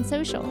find us on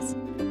socials.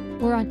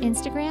 We're on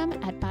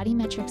Instagram at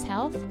Bodymetrics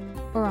Health,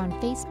 or on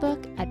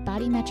Facebook at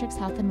Bodymetrics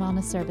Health and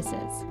Wellness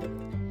Services.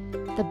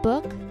 The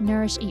book,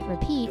 Nourish, Eat,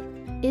 Repeat,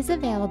 is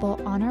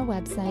available on our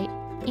website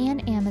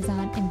and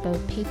Amazon in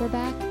both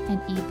paperback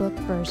and ebook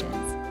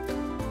versions.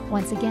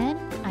 Once again,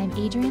 I'm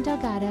Adrienne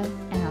Delgado,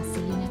 and I'll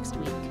see you next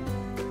week.